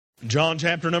John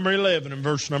chapter number 11 and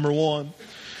verse number 1.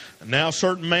 And now a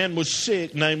certain man was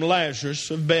sick, named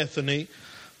Lazarus of Bethany,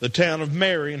 the town of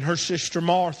Mary, and her sister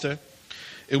Martha.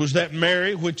 It was that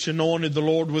Mary which anointed the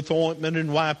Lord with ointment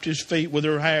and wiped his feet with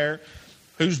her hair,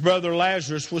 whose brother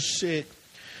Lazarus was sick.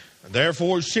 And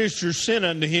therefore his sisters sent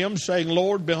unto him, saying,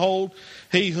 Lord, behold,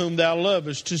 he whom thou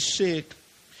lovest is sick.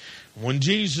 When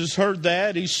Jesus heard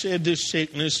that, he said, This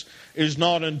sickness is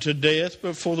not unto death,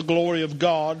 but for the glory of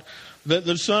God, that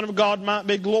the Son of God might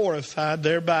be glorified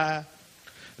thereby.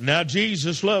 Now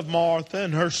Jesus loved Martha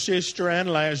and her sister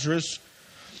and Lazarus.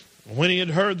 When he had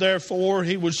heard, therefore,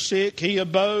 he was sick, he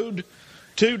abode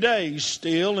 2 days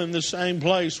still in the same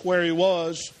place where he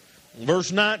was.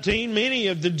 Verse 19, many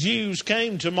of the Jews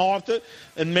came to Martha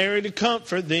and Mary to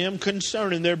comfort them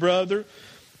concerning their brother.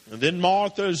 And then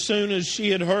Martha, as soon as she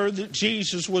had heard that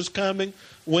Jesus was coming,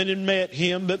 went and met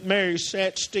him, but Mary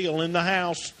sat still in the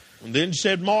house. And then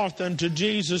said Martha unto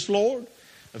Jesus, Lord,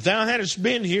 if thou hadst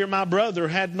been here, my brother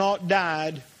had not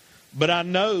died. But I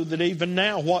know that even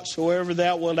now whatsoever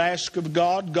thou wilt ask of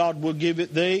God, God will give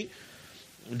it thee.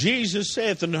 Jesus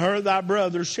saith unto her, Thy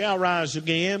brother shall rise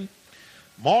again.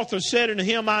 Martha said unto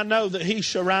him, I know that he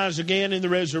shall rise again in the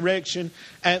resurrection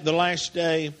at the last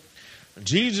day. And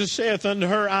Jesus saith unto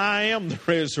her, I am the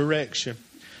resurrection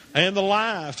and the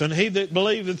life, and he that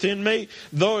believeth in me,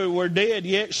 though he were dead,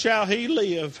 yet shall he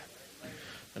live.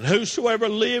 And whosoever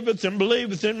liveth and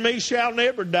believeth in me shall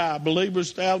never die.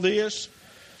 Believest thou this?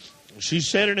 She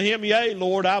said unto him, Yea,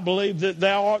 Lord, I believe that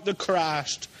thou art the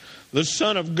Christ, the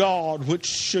Son of God, which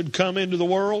should come into the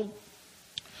world.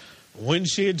 When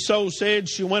she had so said,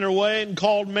 she went her way and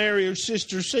called Mary, her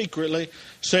sister, secretly,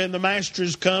 saying, The Master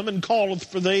is come and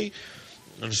calleth for thee.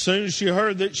 And as soon as she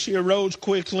heard that, she arose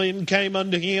quickly and came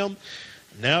unto him.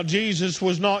 Now Jesus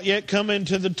was not yet come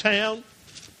into the town,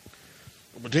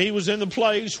 but he was in the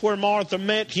place where Martha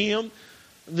met him.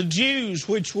 The Jews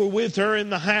which were with her in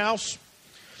the house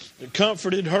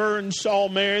comforted her, and saw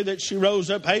Mary that she rose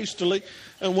up hastily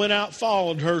and went out,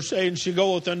 followed her, saying, She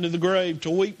goeth unto the grave to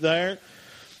weep there.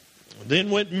 Then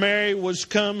when Mary was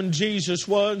come, and Jesus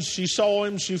was, she saw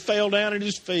him, she fell down at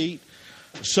his feet,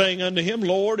 saying unto him,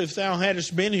 Lord, if thou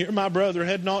hadst been here, my brother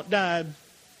had not died.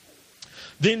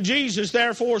 Then Jesus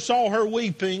therefore saw her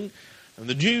weeping, and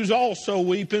the Jews also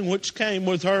weeping, which came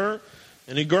with her.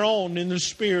 And he groaned in the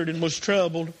spirit, and was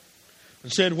troubled,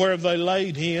 and said, Where have they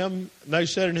laid him? And they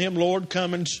said unto him, Lord,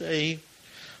 come and see.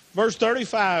 Verse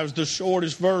 35 is the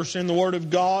shortest verse in the Word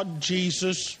of God.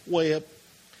 Jesus wept.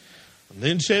 And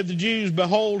then said the Jews,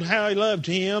 Behold, how he loved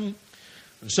him.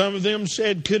 And some of them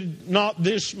said, Could not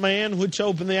this man which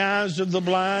opened the eyes of the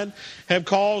blind have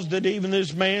caused that even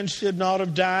this man should not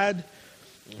have died?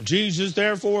 Jesus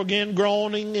therefore again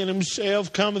groaning in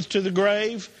himself cometh to the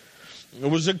grave. There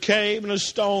was a cave, and a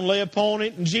stone lay upon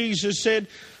it. And Jesus said,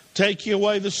 Take ye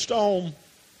away the stone.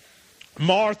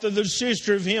 Martha, the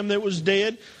sister of him that was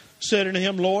dead, said unto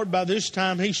him, Lord, by this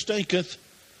time he stinketh,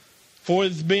 for he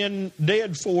hath been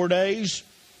dead 4 days.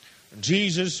 And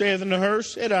Jesus saith unto her,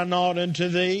 Said I not unto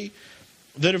thee,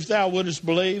 that if thou wouldest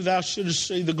believe, thou shouldest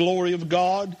see the glory of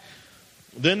God?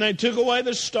 Then they took away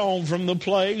the stone from the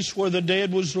place where the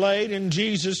dead was laid, and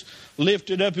Jesus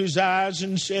lifted up his eyes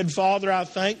and said, Father, I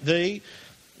thank thee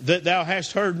that thou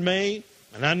hast heard me,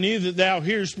 and I knew that thou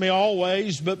hearest me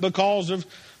always, but because of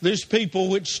this people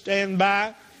which stand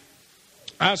by,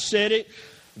 I said it,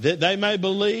 that they may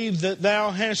believe that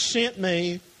thou hast sent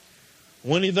me.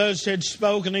 When he thus had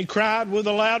spoken, he cried with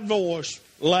a loud voice,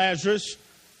 Lazarus,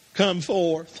 come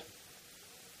forth.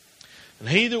 And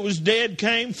he that was dead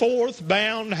came forth,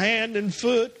 bound hand and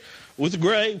foot with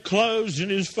grave clothes, and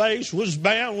his face was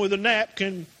bound with a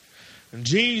napkin. And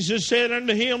Jesus said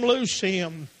unto him, Loose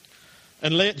him,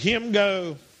 and let him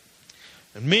go.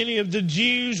 And many of the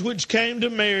Jews which came to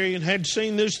Mary and had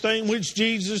seen this thing which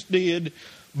Jesus did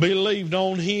believed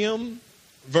on him.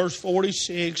 Verse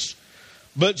 46,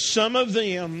 But some of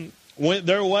them went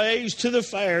their ways to the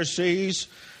Pharisees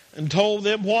and told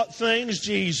them what things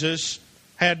Jesus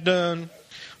had done.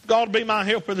 God be my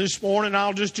helper this morning.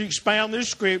 I'll just expound this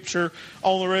scripture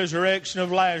on the resurrection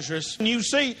of Lazarus. And you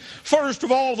see, first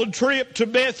of all, the trip to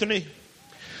Bethany.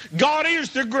 God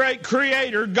is the great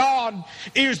creator. God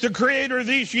is the creator of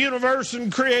this universe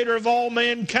and creator of all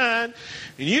mankind.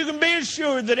 And you can be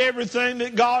assured that everything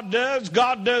that God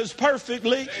does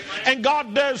perfectly. And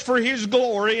God does for His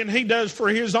glory, and He does for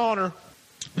His honor.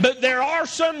 But there are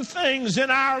some things in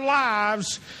our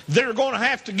lives that are going to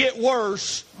have to get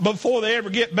worse before they ever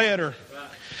get better.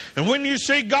 And when you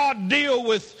see God deal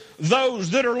with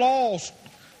those that are lost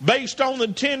based on the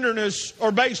tenderness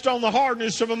or based on the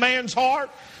hardness of a man's heart,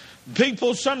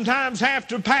 People sometimes have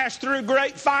to pass through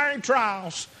great fiery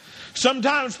trials.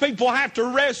 Sometimes people have to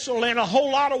wrestle in a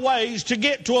whole lot of ways to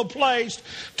get to a place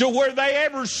to where they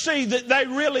ever see that they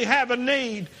really have a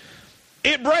need.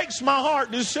 It breaks my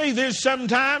heart to see this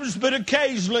sometimes, but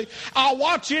occasionally I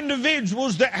watch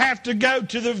individuals that have to go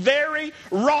to the very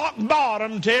rock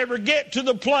bottom to ever get to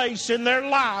the place in their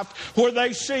life where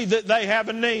they see that they have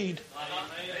a need.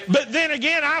 But then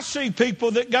again, I see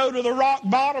people that go to the rock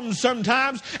bottom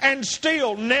sometimes and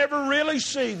still never really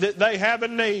see that they have a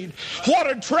need. What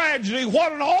a tragedy,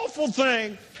 what an awful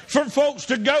thing for folks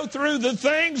to go through the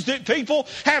things that people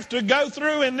have to go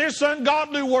through in this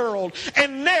ungodly world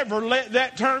and never let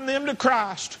that turn them to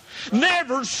Christ.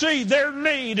 Never see their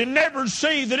need and never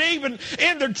see that even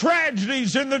in the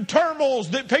tragedies and the turmoils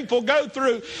that people go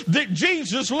through, that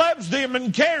Jesus loves them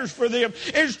and cares for them,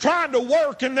 is trying to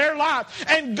work in their life.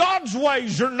 And God's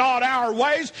ways are not our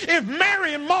ways. If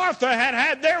Mary and Martha had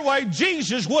had their way,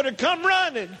 Jesus would have come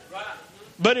running.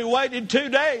 But he waited 2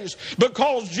 days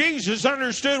because Jesus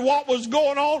understood what was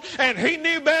going on and he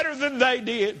knew better than they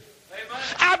did. Amen.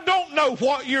 I don't know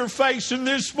what you're facing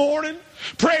this morning.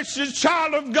 Precious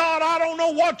child of God, I don't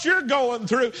know what you're going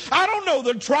through. I don't know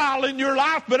the trial in your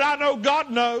life, but I know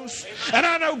God knows. And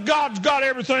I know God's got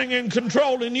everything in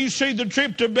control. And you see the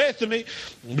trip to Bethany.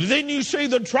 Then you see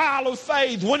the trial of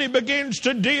faith when he begins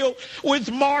to deal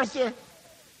with Martha.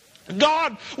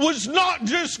 God was not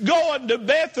just going to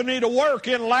Bethany to work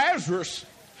in Lazarus.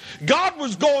 God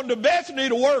was going to Bethany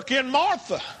to work in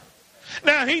Martha.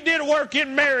 Now, he did work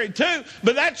in Mary too,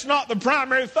 but that's not the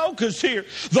primary focus here.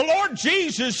 The Lord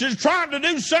Jesus is trying to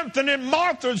do something in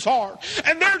Martha's heart.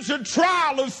 And there's a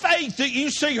trial of faith that you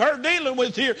see her dealing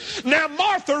with here. Now,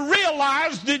 Martha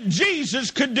realized that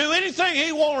Jesus could do anything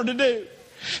he wanted to do.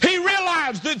 He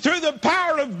realized that through the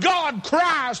power of God,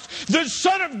 Christ, the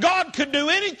Son of God, could do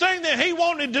anything that he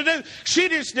wanted to do. She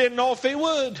just didn't know if he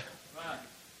would.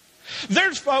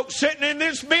 There's folks sitting in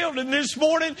this building this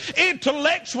morning,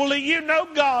 intellectually you know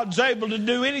God's able to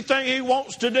do anything he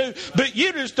wants to do, but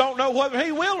you just don't know whether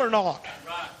he will or not.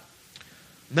 Right.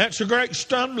 That's a great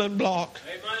stumbling block.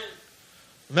 Amen.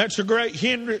 That's a great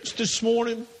hindrance this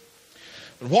morning.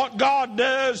 And what God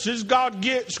does is God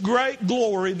gets great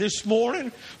glory this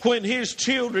morning when his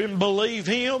children believe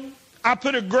him. I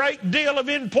put a great deal of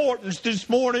importance this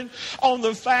morning on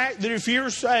the fact that if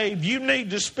you're saved, you need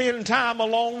to spend time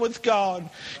alone with God.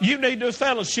 You need to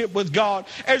fellowship with God.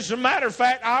 As a matter of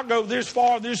fact, I'll go this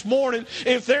far this morning.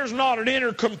 If there's not an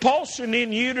inner compulsion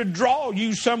in you to draw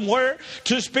you somewhere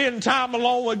to spend time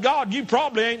alone with God, you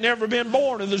probably ain't never been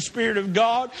born of the Spirit of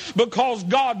God, because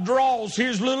God draws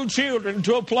his little children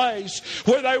to a place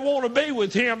where they want to be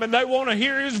with him and they want to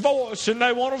hear his voice and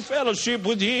they want to fellowship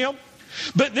with him.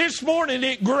 But this morning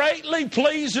it greatly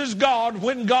pleases God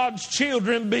when God's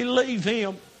children believe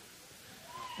him.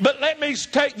 But let me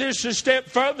take this a step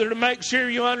further to make sure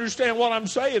you understand what I'm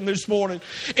saying this morning.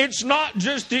 It's not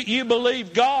just that you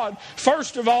believe God.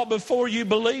 First of all, before you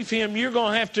believe him, you're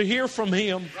going to have to hear from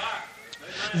him.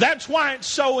 That's why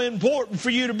it's so important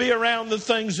for you to be around the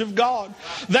things of God.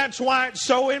 That's why it's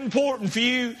so important for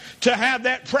you to have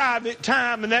that private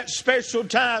time and that special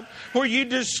time where you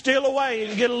just steal away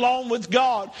and get along with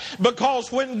God.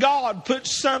 Because when God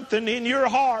puts something in your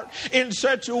heart in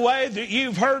such a way that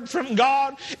you've heard from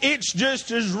God, it's just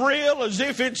as real as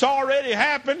if it's already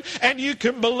happened, and you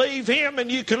can believe him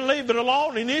and you can leave it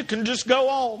alone and you can just go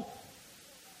on.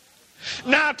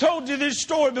 Now, I told you this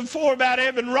story before about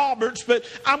Evan Roberts, but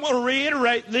I'm going to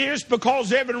reiterate this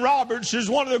because Evan Roberts is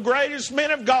one of the greatest men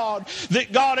of God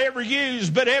that God ever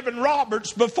used. But Evan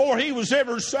Roberts, before he was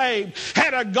ever saved,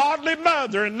 had a godly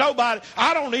mother, and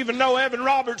I don't even know Evan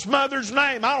Roberts' mother's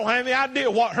name. I don't have any idea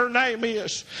what her name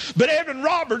is. But Evan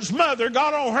Roberts' mother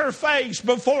got on her face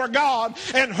before God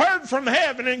and heard from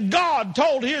heaven, and God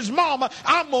told his mama,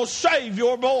 I'm going to save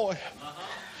your boy.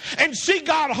 And she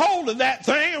got a hold of that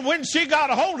thing, and when she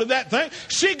got a hold of that thing,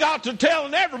 she got to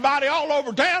telling everybody all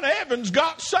over town, Evans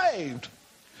got saved.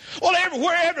 Well,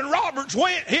 everywhere Evan Roberts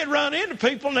went, he'd run into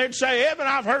people and they'd say, Evan,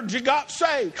 I've heard you got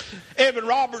saved. Evan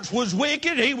Roberts was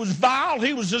wicked, he was vile,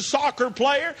 he was a soccer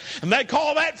player, and they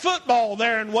call that football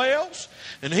there in Wales.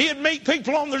 And he'd meet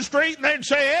people on the street and they'd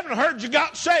say, Evan, I heard you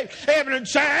got saved. Evan would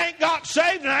say, I ain't got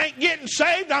saved and I ain't getting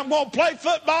saved. I'm going to play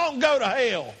football and go to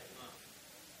hell.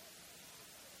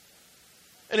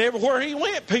 And everywhere he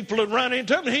went, people would run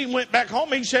into him. And he went back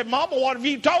home. He said, Mama, what have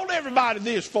you told everybody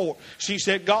this for? She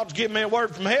said, God's given me a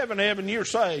word from heaven, Evan, you're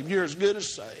saved. You're as good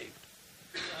as saved.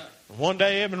 One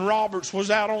day Evan Roberts was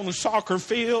out on the soccer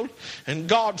field, and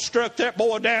God struck that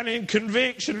boy down in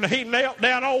conviction, and he knelt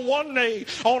down on one knee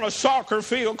on a soccer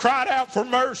field, cried out for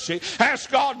mercy,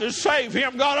 asked God to save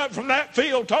him, got up from that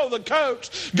field, told the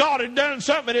coach God had done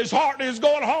something in his heart, and he was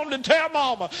going home to tell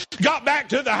Mama. Got back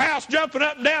to the house, jumping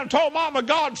up and down, told Mama,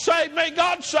 God saved me,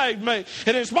 God saved me.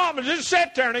 And his mama just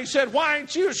sat there, and he said, why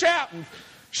ain't you shouting?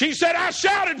 She said, I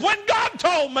shouted when God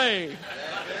told me.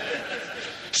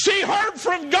 She heard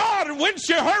from God, and when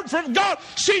she heard from God,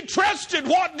 she trusted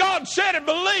what God said and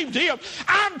believed him.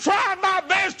 I'm trying my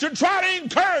best to try to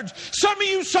encourage some of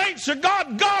you saints of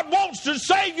God. God wants to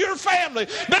save your family,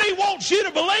 but he wants you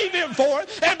to believe him for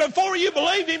it. And before you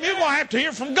believe him, you're going to have to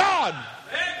hear from God.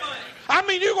 I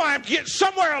mean, you're going to have to get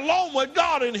somewhere alone with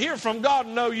God and hear from God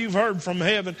and know you've heard from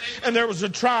heaven. And there was a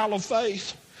trial of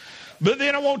faith. But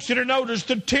then I want you to notice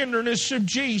the tenderness of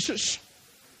Jesus.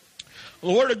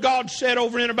 The Word of God said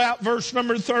over in about verse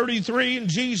number 33, and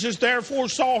Jesus therefore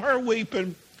saw her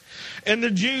weeping, and the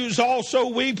Jews also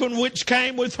weeping which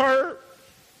came with her.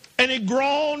 And he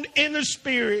groaned in the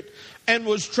spirit and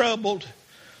was troubled.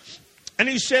 And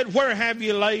he said, where have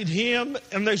you laid him?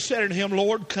 And they said unto him,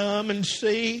 Lord, come and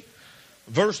see.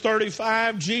 Verse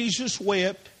 35, Jesus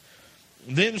wept.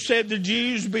 Then said the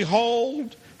Jews,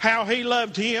 behold, how he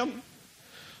loved him.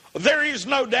 There is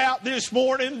no doubt this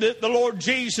morning that the Lord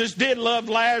Jesus did love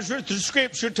Lazarus. The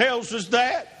Scripture tells us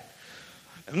that.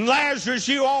 And Lazarus,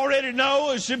 you already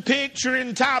know, is a picture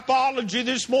in typology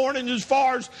this morning as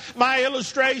far as my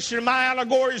illustration, my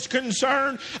allegory is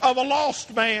concerned, of a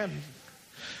lost man.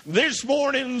 This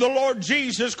morning, the Lord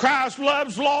Jesus Christ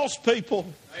loves lost people.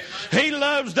 Amen. He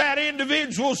loves that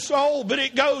individual soul, but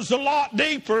it goes a lot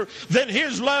deeper than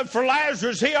his love for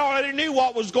Lazarus. He already knew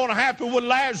what was going to happen with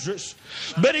Lazarus.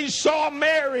 But he saw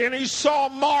Mary and he saw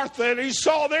Martha and he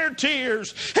saw their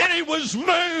tears, and he was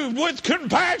moved with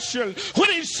compassion when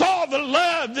he saw the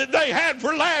love that they had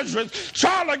for Lazarus.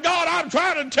 Child of God, I'm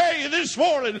trying to tell you this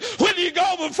morning, when you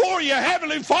go before your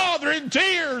Heavenly Father in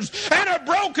tears and a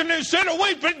brokenness and a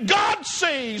weeping, God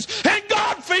sees and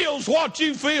God feels what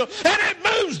you feel, and it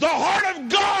moves the heart of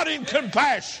God in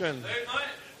compassion.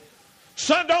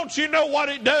 Son, don't you know what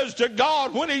it does to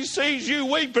God when he sees you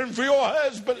weeping for your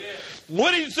husband?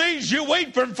 When he sees you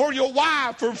weeping for your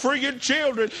wife or for your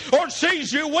children, or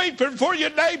sees you weeping for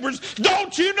your neighbors,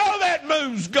 don't you know that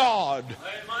moves God?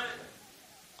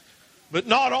 But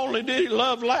not only did he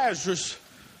love Lazarus,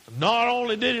 not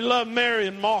only did he love Mary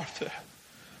and Martha,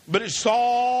 but he saw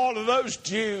all of those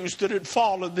Jews that had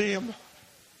followed them.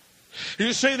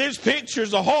 You see, this picture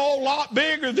is a whole lot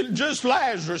bigger than just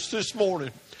Lazarus this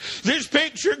morning. This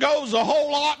picture goes a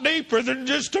whole lot deeper than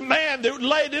just a man that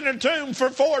laid in a tomb for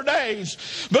 4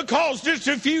 days. Because just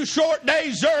a few short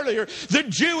days earlier, the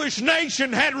Jewish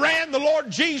nation had ran the Lord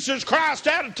Jesus Christ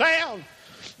out of town.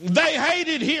 They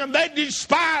hated him, they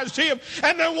despised him,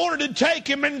 and they wanted to take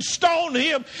him and stone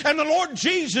him. And the Lord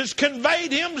Jesus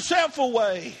conveyed himself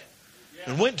away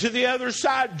and went to the other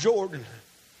side of Jordan.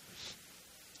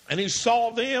 And he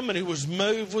saw them, and he was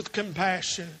moved with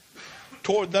compassion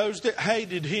toward those that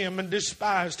hated him and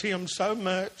despised him so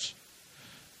much.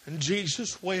 And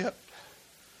Jesus wept,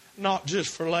 not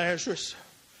just for Lazarus,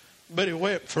 but he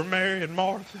wept for Mary and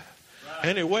Martha.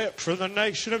 And he wept for the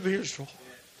nation of Israel.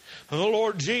 And the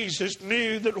Lord Jesus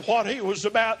knew that what he was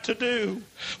about to do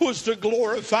was to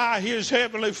glorify his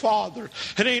heavenly Father.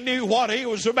 And he knew what he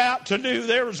was about to do.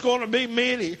 There was going to be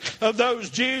many of those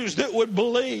Jews that would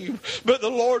believe. But the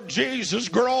Lord Jesus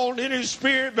groaned in his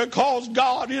spirit, because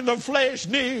God in the flesh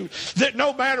knew that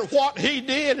no matter what he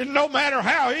did and no matter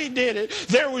how he did it,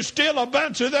 there was still a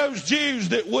bunch of those Jews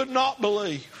that would not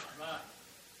believe.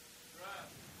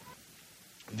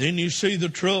 Then you see the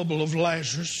trouble of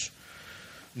Lazarus.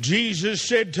 Jesus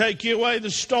said, take ye away the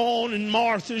stone. And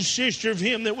Martha, sister of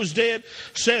him that was dead,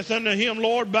 saith unto him,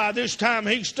 Lord, by this time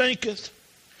he stinketh.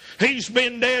 He's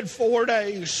been dead 4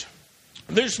 days.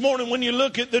 This morning, when you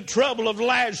look at the trouble of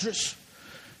Lazarus,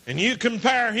 and you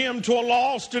compare him to a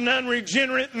lost and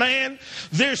unregenerate man,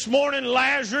 this morning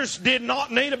Lazarus did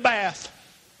not need a bath.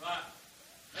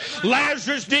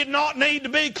 Lazarus did not need to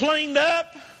be cleaned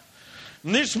up.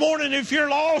 And this morning, if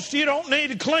you're lost, you don't need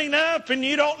to clean up and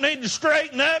you don't need to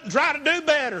straighten up and try to do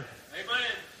better. Amen.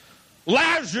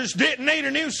 Lazarus didn't need a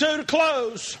new suit of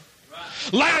clothes.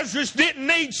 Right. Lazarus didn't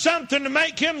need something to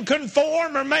make him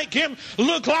conform or make him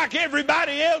look like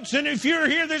everybody else. And if you're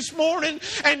here this morning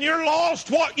and you're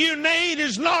lost, what you need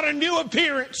is not a new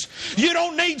appearance. You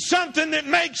don't need something that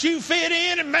makes you fit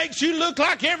in and makes you look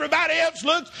like everybody else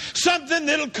looks. Something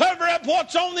that'll cover up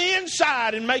what's on the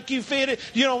inside and make you fit it.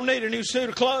 You don't need a new suit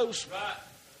of clothes. Right.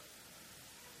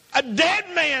 A dead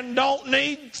man don't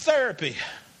need therapy.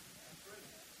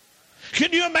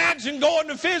 Can you imagine going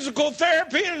to physical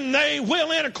therapy and they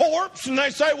wheel in a corpse and they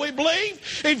say, we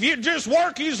believe if you just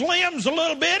work his limbs a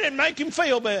little bit and make him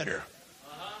feel better?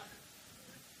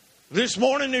 This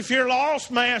morning, if you're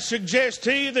lost, may I suggest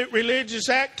to you that religious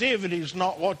activity is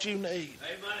not what you need.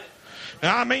 Amen.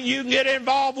 Now, I mean, you can get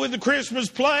involved with the Christmas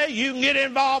play, you can get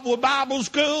involved with Bible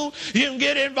school, you can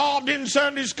get involved in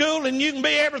Sunday school, and you can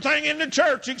be everything in the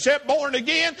church except born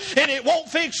again, and it won't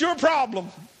fix your problem.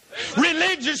 Amen.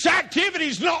 Religious activity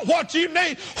is not what you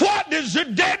need. What does the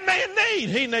dead man need?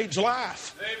 He needs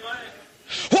life. Amen.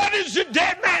 What does the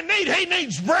dead man need? He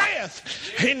needs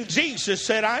breath. And Jesus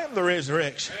said, I am the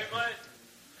resurrection. Amen.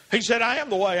 He said, I am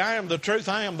the way, I am the truth,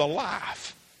 I am the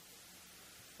life.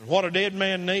 And what a dead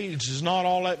man needs is not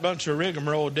all that bunch of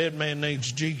rigmarole. A dead man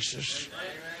needs Jesus. Amen.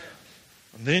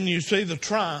 And then you see the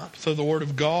triumph of the Word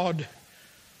of God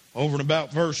over and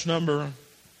about verse number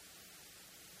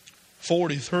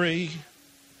 43.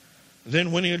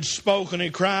 Then when he had spoken, he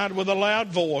cried with a loud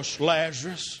voice,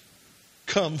 Lazarus,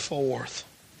 come forth.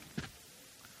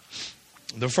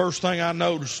 The first thing I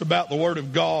noticed about the Word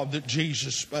of God that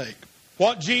Jesus spake.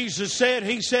 What Jesus said,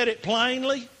 he said it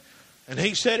plainly and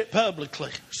he said it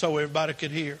publicly so everybody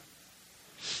could hear.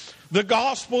 The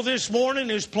gospel this morning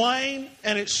is plain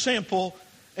and it's simple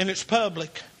and it's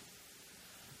public.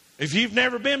 If you've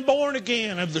never been born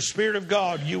again of the Spirit of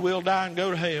God, you will die and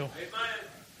go to hell. Amen.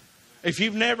 If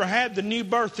you've never had the new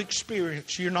birth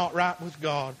experience, you're not right with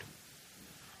God.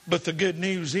 But the good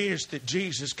news is that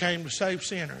Jesus came to save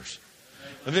sinners.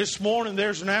 And this morning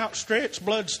there's an outstretched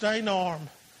blood-stained arm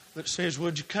that says,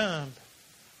 would you come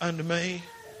unto me?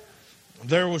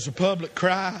 There was a public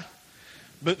cry.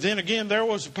 But then again there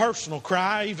was a personal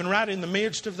cry even right in the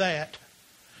midst of that.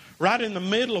 Right in the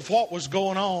middle of what was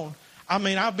going on. I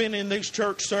mean, I've been in these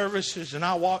church services and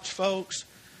I watch folks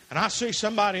and I see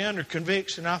somebody under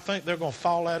conviction. I think they're going to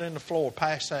fall out on the floor,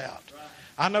 pass out.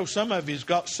 I know some of you's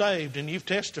got saved and you've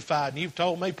testified and you've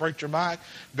told me, Preacher Mike,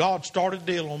 God started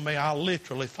dealing with me. I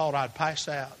literally thought I'd pass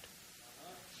out.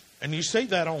 And you see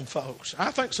that on folks.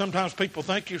 I think sometimes people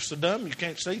think you're so dumb you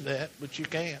can't see that, but you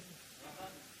can.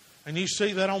 And you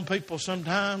see that on people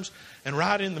sometimes. And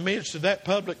right in the midst of that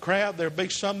public crowd, there'll be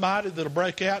somebody that'll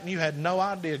break out and you had no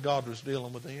idea God was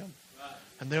dealing with them.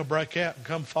 And they'll break out and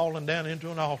come falling down into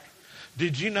an altar.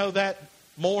 Did you know that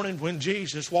morning when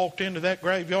Jesus walked into that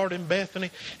graveyard in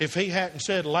Bethany, if he hadn't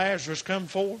said, Lazarus, come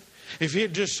forth, if he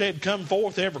had just said, come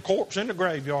forth, every corpse in the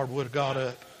graveyard would have got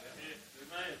up.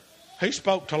 He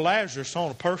spoke to Lazarus on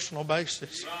a personal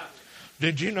basis.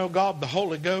 Did you know God, the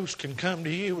Holy Ghost, can come to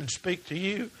you and speak to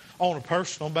you on a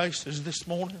personal basis this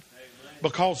morning?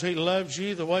 Because he loves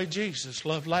you the way Jesus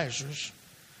loved Lazarus.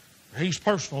 He's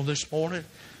personal this morning.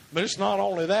 But it's not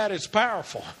only that, it's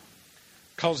powerful.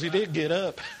 Because he did get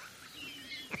up.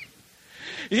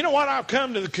 You know what? I've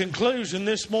come to the conclusion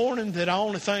this morning that the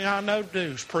only thing I know to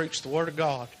do is preach the Word of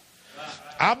God.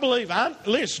 I believe,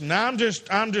 I'm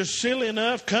just silly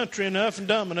enough, country enough, and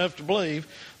dumb enough to believe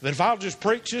that if I'll just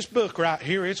preach this book right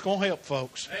here, it's going to help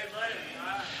folks.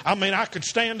 I mean, I could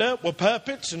stand up with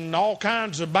puppets and all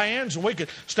kinds of bands, and we could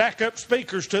stack up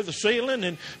speakers to the ceiling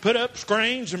and put up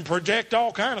screens and project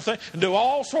all kinds of things and do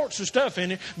all sorts of stuff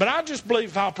in it. But I just believe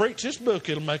if I'll preach this book,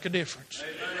 it'll make a difference.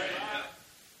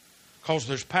 Because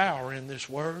there's power in this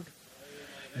Word.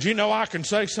 Do you know I can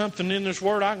say something in this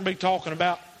Word? I can be talking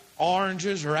about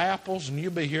oranges or apples, and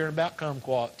you'll be hearing about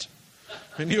kumquats.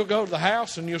 And you'll go to the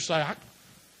house and you'll say,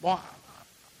 what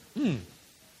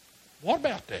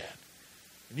about that?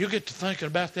 And you'll get to thinking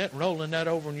about that and rolling that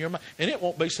over in your mind. And it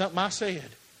won't be something I said.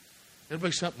 It'll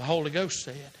be something the Holy Ghost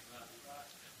said.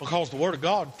 Because the Word of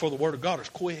God, for the Word of God is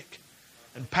quick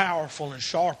and powerful and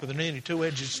sharper than any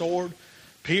two-edged sword,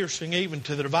 piercing even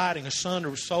to the dividing asunder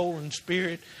of soul and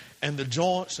spirit and the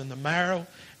joints and the marrow,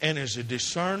 and is a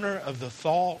discerner of the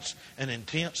thoughts and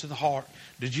intents of the heart.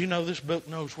 Did you know this book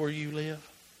knows where you live?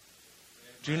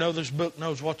 Do you know this book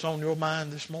knows what's on your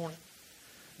mind this morning?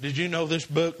 Did you know this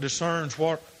book discerns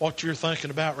what you're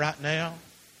thinking about right now?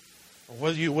 Or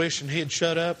whether you're wishing he'd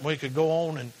shut up and we could go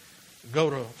on and go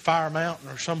to Fire Mountain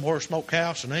or somewhere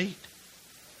smokehouse and eat?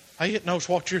 Hey, it knows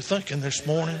what you're thinking this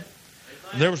morning.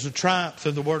 And there was a triumph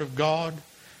of the Word of God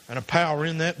and a power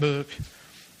in that book.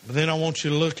 But then I want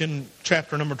you to look in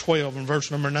chapter number 12 and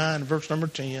verse number 9 and verse number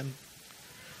 10.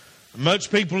 Much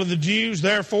people of the Jews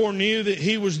therefore knew that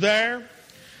he was there,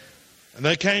 and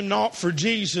they came not for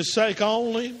Jesus' sake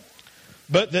only,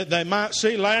 but that they might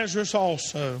see Lazarus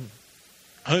also,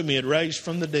 whom he had raised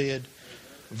from the dead.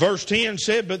 Verse 10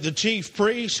 said, but the chief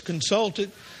priests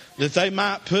consulted that they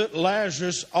might put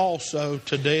Lazarus also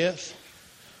to death.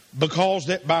 because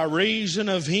that by reason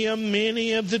of him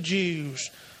many of the Jews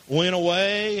went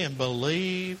away and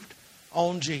believed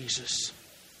on Jesus.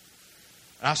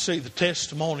 I see the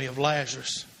testimony of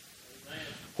Lazarus.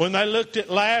 When they looked at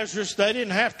Lazarus, they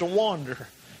didn't have to wonder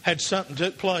had something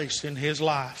took place in his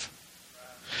life.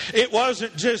 It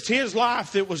wasn't just his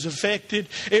life that was affected.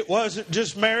 It wasn't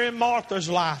just Mary and Martha's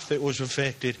life that was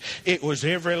affected. It was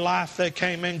every life they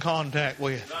came in contact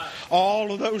with.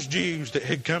 All of those Jews that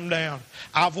had come down.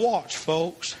 I've watched,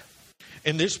 folks,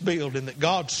 in this building that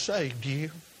God saved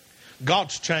you.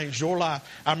 God's changed your life.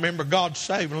 I remember God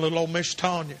saving little old Miss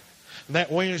Tanya.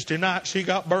 That Wednesday night, she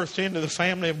got birthed into the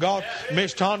family of God.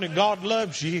 Miss Tanya, God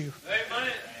loves you.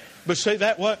 But see,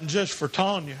 that wasn't just for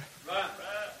Tanya.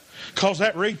 Because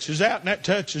that reaches out and that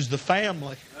touches the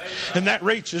family. And that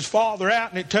reaches farther out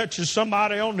and it touches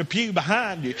somebody on the pew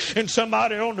behind you and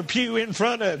somebody on the pew in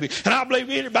front of you. And I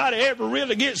believe anybody ever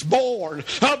really gets bored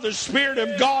of the Spirit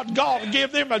of God, God will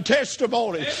give them a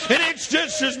testimony. And it's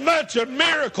just as much a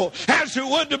miracle as it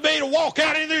would to be to walk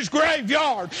out in this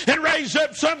graveyard and raise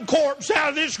up some corpse out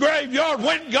of this graveyard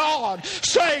when God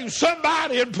saves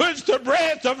somebody and puts the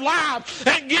breath of life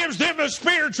and gives them a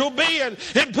spiritual being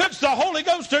and puts the Holy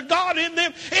Ghost of God in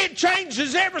them. It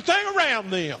changes everything around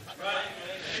them.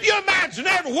 You imagine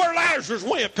everywhere Lazarus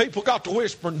went, people got to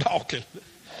whispering, talking.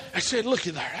 I said,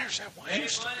 looky there, there's that one. He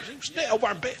was still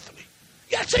over in Bethany.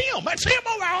 Yeah, it's him. That's him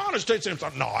over there. Honest. It's him.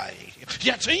 No, I ain't him.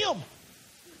 Yeah, it's him.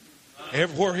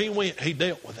 Everywhere he went, he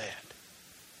dealt with that.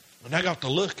 And they got to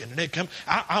looking, and they come.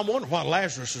 I wonder why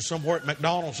Lazarus is somewhere at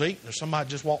McDonald's eating, or somebody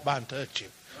just walked by and touched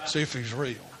him. See if he's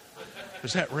real.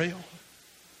 Is that real?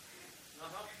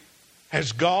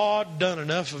 Has God done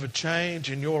enough of a change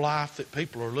in your life that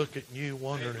people are looking at you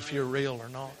wondering if you're real or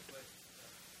not?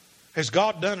 Has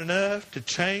God done enough to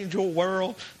change your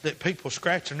world that people are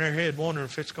scratching their head wondering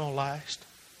if it's going to last?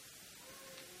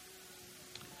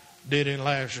 Did in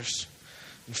Lazarus.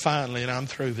 And finally, and I'm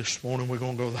through this morning, we're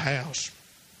going to go to the house.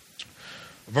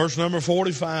 Verse number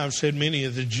 45 said, many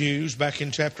of the Jews, back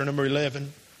in chapter number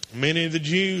 11, many of the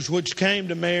Jews which came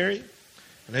to Mary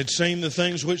and had seen the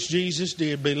things which Jesus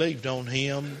did, believed on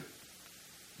him.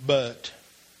 But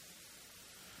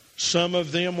some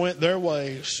of them went their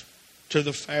ways to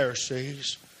the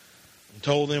Pharisees and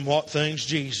told them what things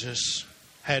Jesus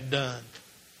had done.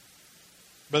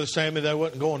 Brother Sammy, they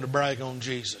wasn't going to brag on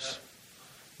Jesus.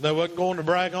 They wasn't going to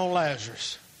brag on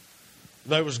Lazarus.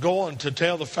 They was going to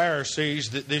tell the Pharisees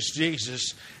that this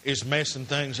Jesus is messing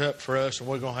things up for us and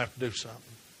we're going to have to do something.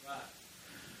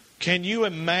 Can you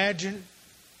imagine?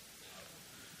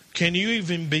 Can you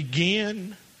even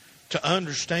begin to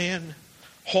understand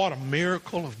what a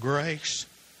miracle of grace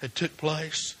had took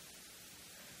place?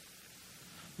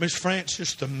 Miss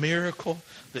Francis, the miracle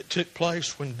that took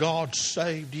place when God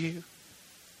saved you.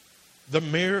 The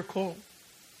miracle,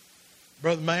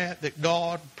 Brother Matt, that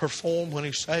God performed when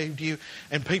He saved you.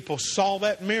 And people saw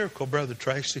that miracle, Brother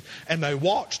Tracy, and they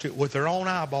watched it with their own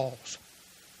eyeballs.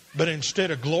 But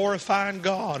instead of glorifying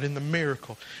God in the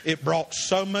miracle, it brought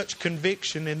so much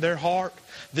conviction in their heart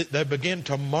that they began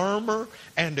to murmur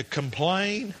and to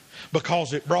complain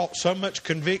because it brought so much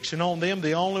conviction on them.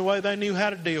 The only way they knew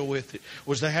how to deal with it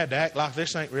was they had to act like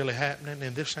this ain't really happening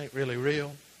and this ain't really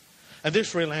real. And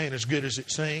this really ain't as good as it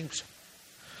seems.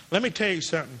 Let me tell you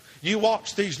something. You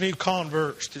watch these new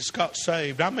converts that's got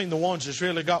saved. I mean the ones that's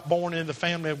really got born into the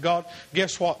family of God.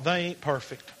 Guess what? They ain't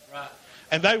perfect. Right.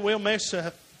 And they will mess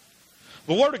up.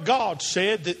 The Word of God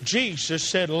said that Jesus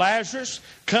said, Lazarus,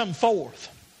 come forth.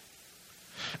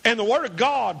 And the Word of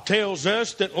God tells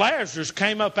us that Lazarus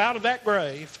came up out of that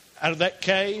grave, out of that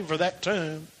cave or that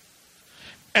tomb.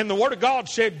 And the Word of God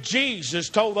said Jesus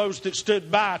told those that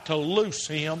stood by to loose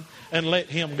him and let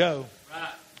him go. Right.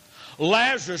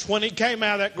 Lazarus, when he came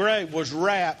out of that grave, was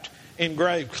wrapped in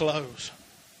grave clothes.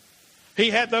 He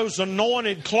had those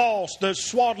anointed cloths, those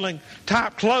swaddling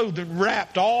type clothing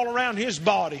wrapped all around his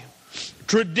body.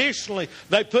 Traditionally,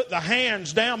 they put the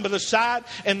hands down by the side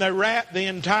and they wrap the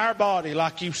entire body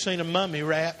like you've seen a mummy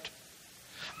wrapped.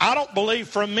 I don't believe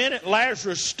for a minute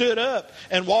Lazarus stood up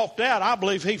and walked out. I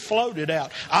believe he floated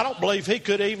out. I don't believe he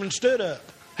could even stood up.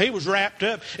 He was wrapped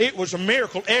up. It was a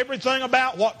miracle. Everything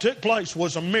about what took place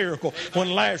was a miracle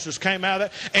when Lazarus came out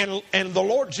of that. And the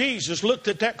Lord Jesus looked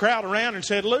at that crowd around and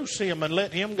said, loose him and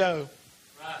let him go.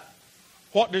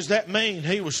 What does that mean?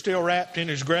 He was still wrapped in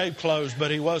his grave clothes,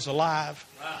 but he was alive.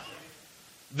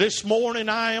 This morning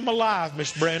I am alive,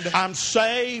 Miss Brenda. I'm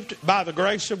saved by the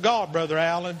grace of God, Brother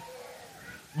Allen.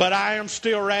 But I am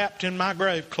still wrapped in my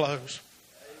grave clothes.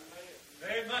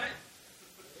 Amen.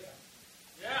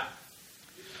 Yeah.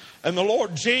 And the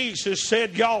Lord Jesus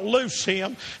said, y'all loose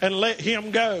him and let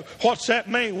him go. What's that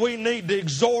mean? We need to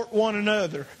exhort one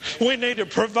another. We need to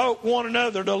provoke one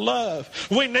another to love.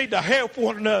 We need to help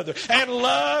one another. And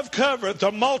love covereth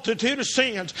a multitude of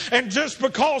sins. And just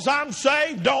because I'm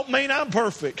saved don't mean I'm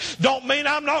perfect. Don't mean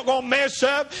I'm not going to mess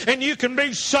up. And you can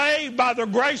be saved by the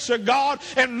grace of God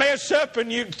and mess up,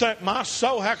 and you think, my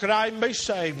soul, how could I even be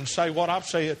saved and say what I've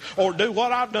said or do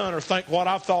what I've done or think what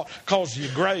I've thought, because of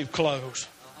your grave clothes.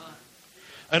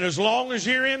 And as long as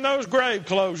you're in those grave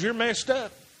clothes, you're messed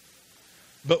up.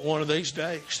 But one of these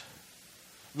days,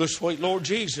 the sweet Lord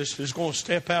Jesus is going to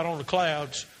step out on the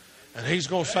clouds, and he's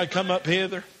going to say, come up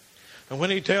hither. And when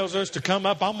he tells us to come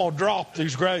up, I'm going to drop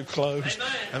these grave clothes,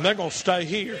 and they're going to stay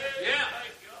here.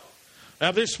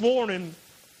 Now this morning,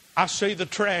 I see the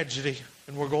tragedy,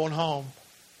 and we're going home.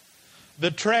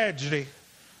 The tragedy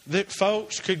that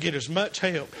folks could get as much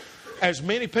help as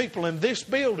many people in this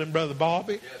building, Brother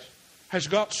Bobby, has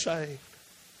got saved.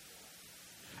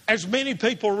 As many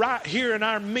people right here in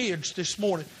our midst this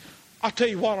morning. I'll tell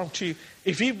you why don't you,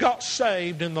 if you've got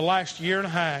saved in the last year and a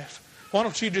half, why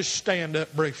don't you just stand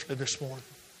up briefly this morning?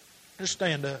 Just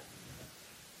stand up.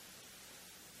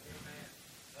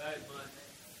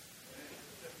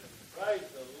 Praise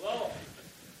the Lord.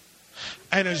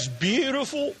 And as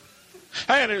beautiful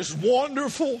and as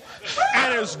wonderful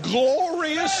and as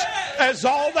glorious as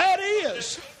all that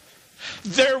is,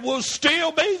 there will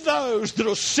still be those that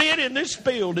will sit in this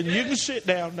building. You can sit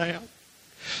down now.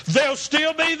 There'll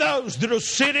still be those that will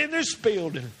sit in this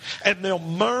building and they'll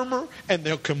murmur and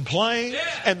they'll complain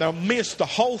and they'll miss the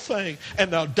whole thing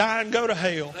and they'll die and go to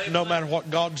hell no matter what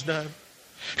God's done.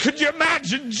 Could you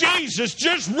imagine Jesus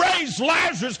just raised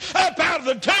Lazarus up out of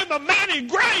the tomb of many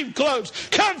grave clothes,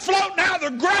 come floating out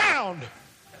of the ground?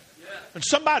 And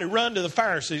somebody run to the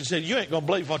Pharisees and said, you ain't going to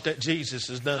believe what that Jesus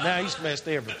has done. Now he's messed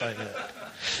everything up.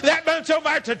 That bunch over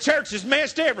at the church has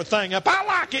messed everything up. I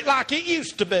like it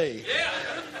used to be.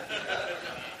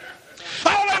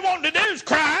 All they want to do is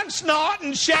cry and snot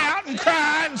and shout and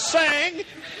cry and sing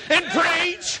and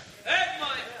preach.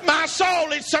 My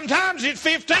soul, sometimes it's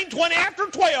 15, 20 after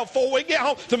 12 before we get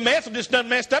home. The Methodist done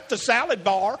messed up the salad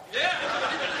bar.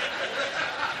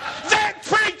 That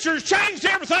preacher's changed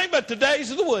everything but the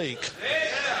days of the week.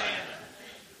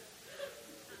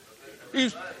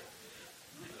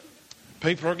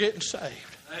 People are getting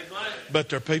saved, but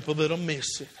there are people that'll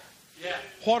miss it.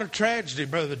 What a tragedy,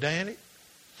 Brother Danny.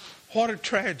 What a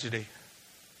tragedy.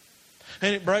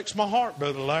 And it breaks my heart,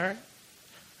 Brother Larry.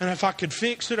 And if I could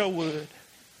fix it, I would.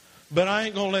 But I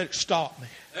ain't going to let it stop me.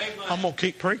 I'm going to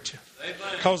keep preaching.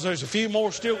 Because there's a few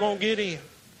more still going to get in.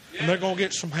 And they're going to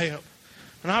get some help.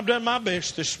 And I've done my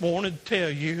best this morning to tell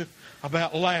you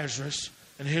about Lazarus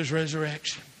and his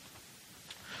resurrection.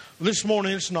 This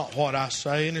morning, it's not what I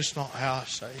say, and it's not how I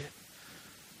say it.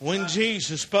 When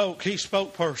Jesus spoke, he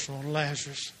spoke personal to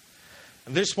Lazarus.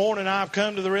 And this morning, I've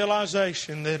come to the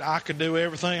realization that I could do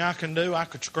everything I can do. I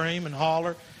could scream and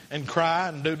holler and cry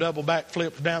and do double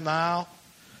backflips down the aisle,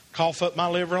 cough up my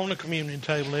liver on the communion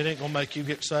table. It ain't going to make you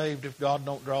get saved if God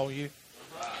don't draw you.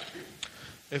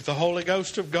 If the Holy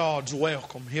Ghost of God's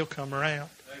welcome, he'll come around.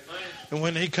 And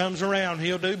when he comes around,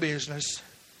 he'll do business.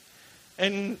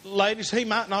 And ladies, he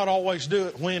might not always do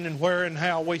it when and where and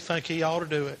how we think he ought to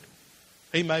do it.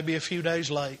 He may be a few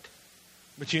days late.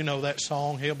 But you know that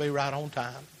song, he'll be right on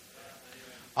time.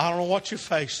 I don't know what you're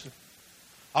facing.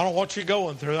 I don't know what you're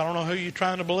going through. I don't know who you're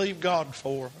trying to believe God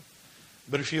for.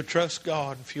 But if you'll trust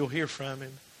God, if you'll hear from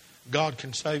him, God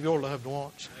can save your loved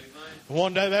ones. And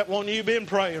one day that one you've been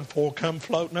praying for come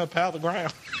floating up out of the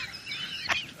ground.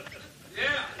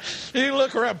 You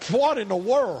look around, what in the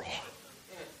world?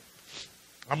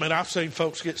 I mean, I've seen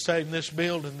folks get saved in this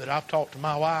building that I've talked to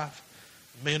my wife.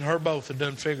 Me and her both have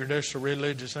done figured they're so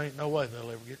religious, ain't no way they'll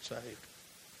ever get saved.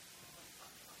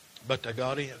 But they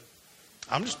got in.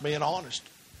 I'm just being honest.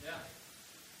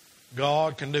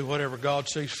 God can do whatever God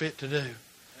sees fit to do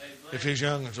if his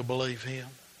young ones will believe him.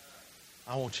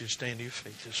 I want you to stand to your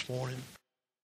feet this morning.